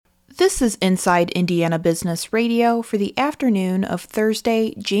This is Inside Indiana Business Radio for the afternoon of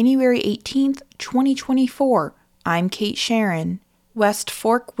Thursday, January 18th, 2024. I'm Kate Sharon. West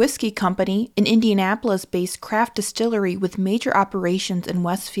Fork Whiskey Company, an Indianapolis-based craft distillery with major operations in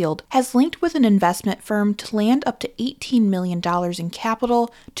Westfield, has linked with an investment firm to land up to $18 million in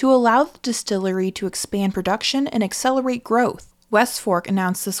capital to allow the distillery to expand production and accelerate growth. West Fork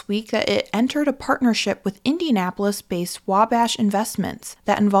announced this week that it entered a partnership with Indianapolis-based Wabash Investments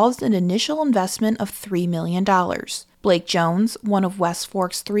that involves an initial investment of $3 million. Blake Jones, one of West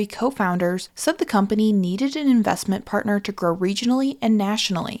Fork's 3 co-founders, said the company needed an investment partner to grow regionally and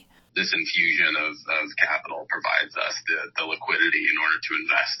nationally. This infusion of capital provides us the liquidity in order to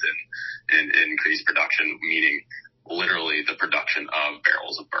invest in increased production, meaning literally the production of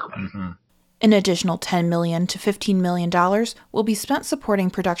barrels of bourbon. Mm-hmm. An additional $10 million to $15 million will be spent supporting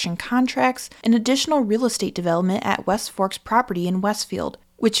production contracts and additional real estate development at West Fork's property in Westfield,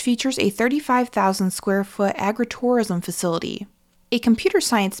 which features a 35,000 square foot agritourism facility. A computer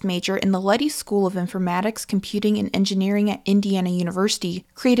science major in the Leddy School of Informatics, Computing, and Engineering at Indiana University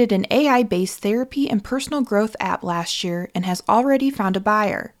created an AI-based therapy and personal growth app last year and has already found a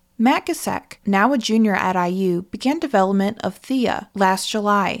buyer. Matt Gasek, now a junior at IU, began development of Thea last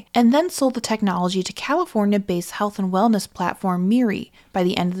July and then sold the technology to California-based health and wellness platform Miri by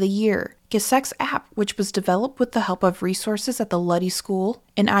the end of the year. Gasek's app, which was developed with the help of resources at the Luddy School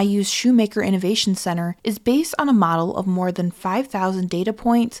and IU's Shoemaker Innovation Center, is based on a model of more than 5,000 data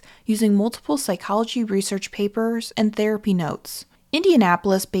points using multiple psychology research papers and therapy notes.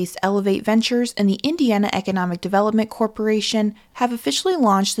 Indianapolis-based Elevate Ventures and the Indiana Economic Development Corporation have officially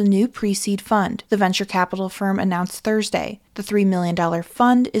launched the new pre-seed fund, the venture capital firm announced Thursday. The $3 million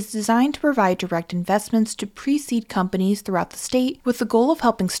fund is designed to provide direct investments to pre-seed companies throughout the state with the goal of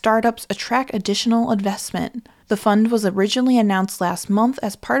helping startups attract additional investment. The fund was originally announced last month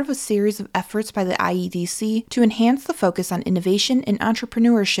as part of a series of efforts by the IEDC to enhance the focus on innovation and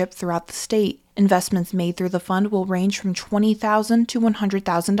entrepreneurship throughout the state. Investments made through the fund will range from $20,000 to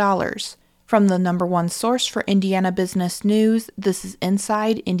 $100,000. From the number one source for Indiana business news, this is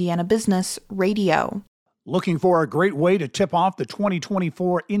Inside Indiana Business Radio. Looking for a great way to tip off the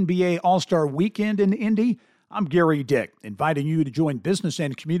 2024 NBA All-Star Weekend in Indy? I'm Gary Dick, inviting you to join business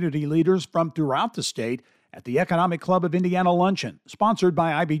and community leaders from throughout the state at the Economic Club of Indiana Luncheon, sponsored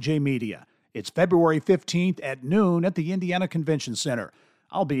by IBJ Media. It's February 15th at noon at the Indiana Convention Center.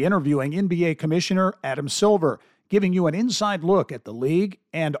 I'll be interviewing NBA Commissioner Adam Silver, giving you an inside look at the league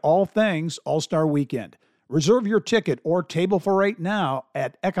and all things All-Star Weekend. Reserve your ticket or table for 8 now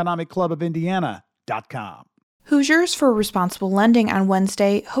at economicclubofindiana.com. Hoosiers for Responsible Lending on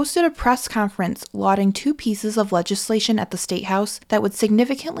Wednesday hosted a press conference lauding 2 pieces of legislation at the State House that would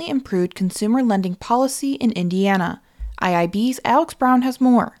significantly improve consumer lending policy in Indiana. IIB's Alex Brown has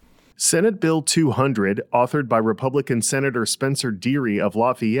more. Senate Bill 200, authored by Republican Senator Spencer Deary of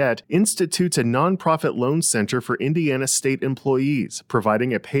Lafayette, institutes a nonprofit loan center for Indiana state employees,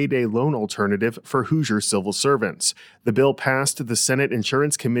 providing a payday loan alternative for Hoosier civil servants. The bill passed the Senate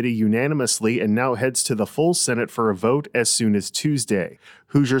Insurance Committee unanimously and now heads to the full Senate for a vote as soon as Tuesday.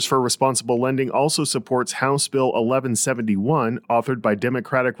 Hoosiers for Responsible Lending also supports House Bill 1171, authored by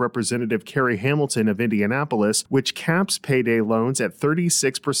Democratic Representative Kerry Hamilton of Indianapolis, which caps payday loans at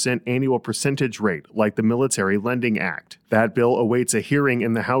 36% annual percentage rate, like the Military Lending Act. That bill awaits a hearing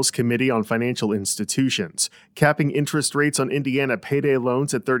in the House Committee on Financial Institutions. Capping interest rates on Indiana payday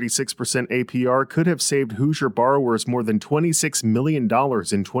loans at 36% APR could have saved Hoosier borrowers more than $26 million in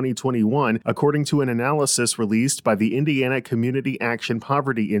 2021, according to an analysis released by the Indiana Community Action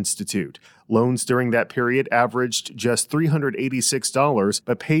Poverty Institute. Loans during that period averaged just $386,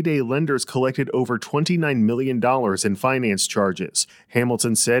 but payday lenders collected over $29 million in finance charges.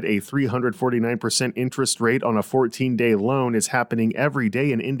 Hamilton said a 349% interest rate on a 14-day loan is happening every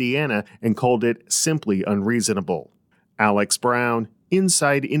day in Indiana and called it simply unreasonable. Alex Brown,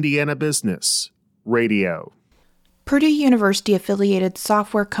 Inside Indiana Business Radio. Purdue University-affiliated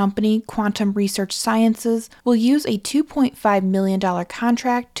software company Quantum Research Sciences will use a $2.5 million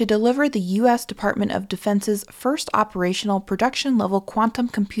contract to deliver the U.S. Department of Defense's first operational production-level quantum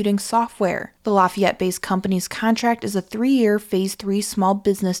computing software. The Lafayette-based company's contract is a 3-year Phase 3 small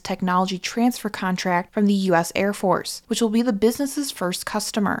business technology transfer contract from the U.S. Air Force, which will be the business's first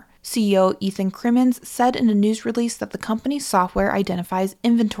customer. CEO Ethan Crimmins said in a news release that the company's software identifies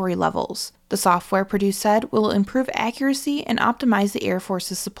inventory levels. The software, Purdue said, will improve accuracy and optimize the Air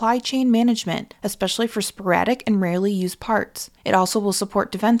Force's supply chain management, especially for sporadic and rarely used parts. It also will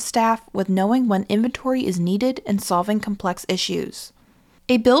support defense staff with knowing when inventory is needed and solving complex issues.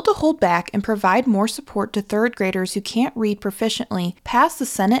 A bill to hold back and provide more support to third graders who can't read proficiently passed the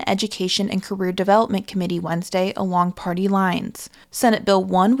Senate Education and Career Development Committee Wednesday along party lines. Senate Bill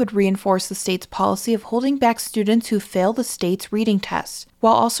 1 would reinforce the state's policy of holding back students who fail the state's reading test,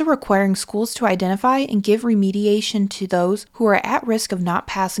 while also requiring schools to identify and give remediation to those who are at risk of not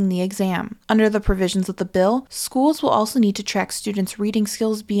passing the exam. Under the provisions of the bill, schools will also need to track students' reading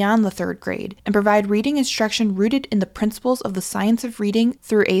skills beyond the third grade and provide reading instruction rooted in the principles of the science of reading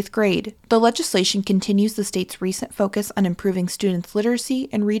through 8th grade. The legislation continues the state's recent focus on improving students' literacy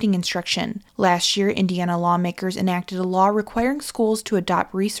and reading instruction. Last year, Indiana lawmakers enacted a law requiring schools to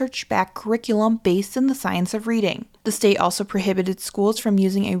adopt research-backed curriculum based in the science of reading. The state also prohibited schools from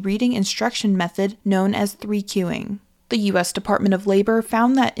using a reading instruction method known as 3Qing. The U.S. Department of Labor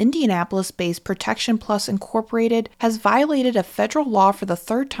found that Indianapolis-based Protection Plus Incorporated has violated a federal law for the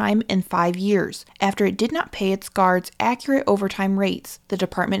third time in 5 years after it did not pay its guards accurate overtime rates, the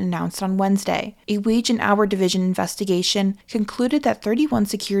department announced on Wednesday. A Wage and Hour Division investigation concluded that 31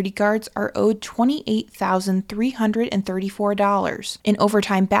 security guards are owed $28,334 in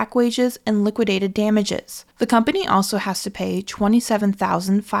overtime back wages and liquidated damages. The company also has to pay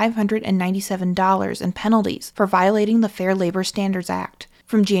 $27,597 in penalties for violating the Fair Labor Standards Act.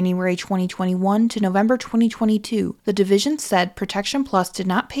 From January 2021 to November 2022, the division said Protection Plus did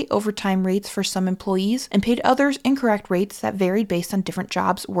not pay overtime rates for some employees and paid others incorrect rates that varied based on different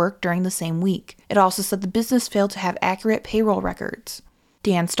jobs worked during the same week. It also said the business failed to have accurate payroll records.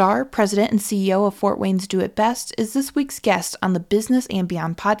 Dan Starr, president and CEO of Fort Wayne's Do It Best, is this week's guest on the Business and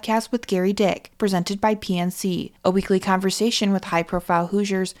Beyond podcast with Gary Dick, presented by PNC, a weekly conversation with high-profile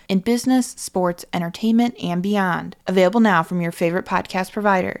Hoosiers in business, sports, entertainment, and beyond. Available now from your favorite podcast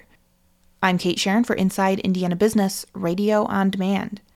provider. I'm Kate Sharon for Inside Indiana Business, Radio on Demand.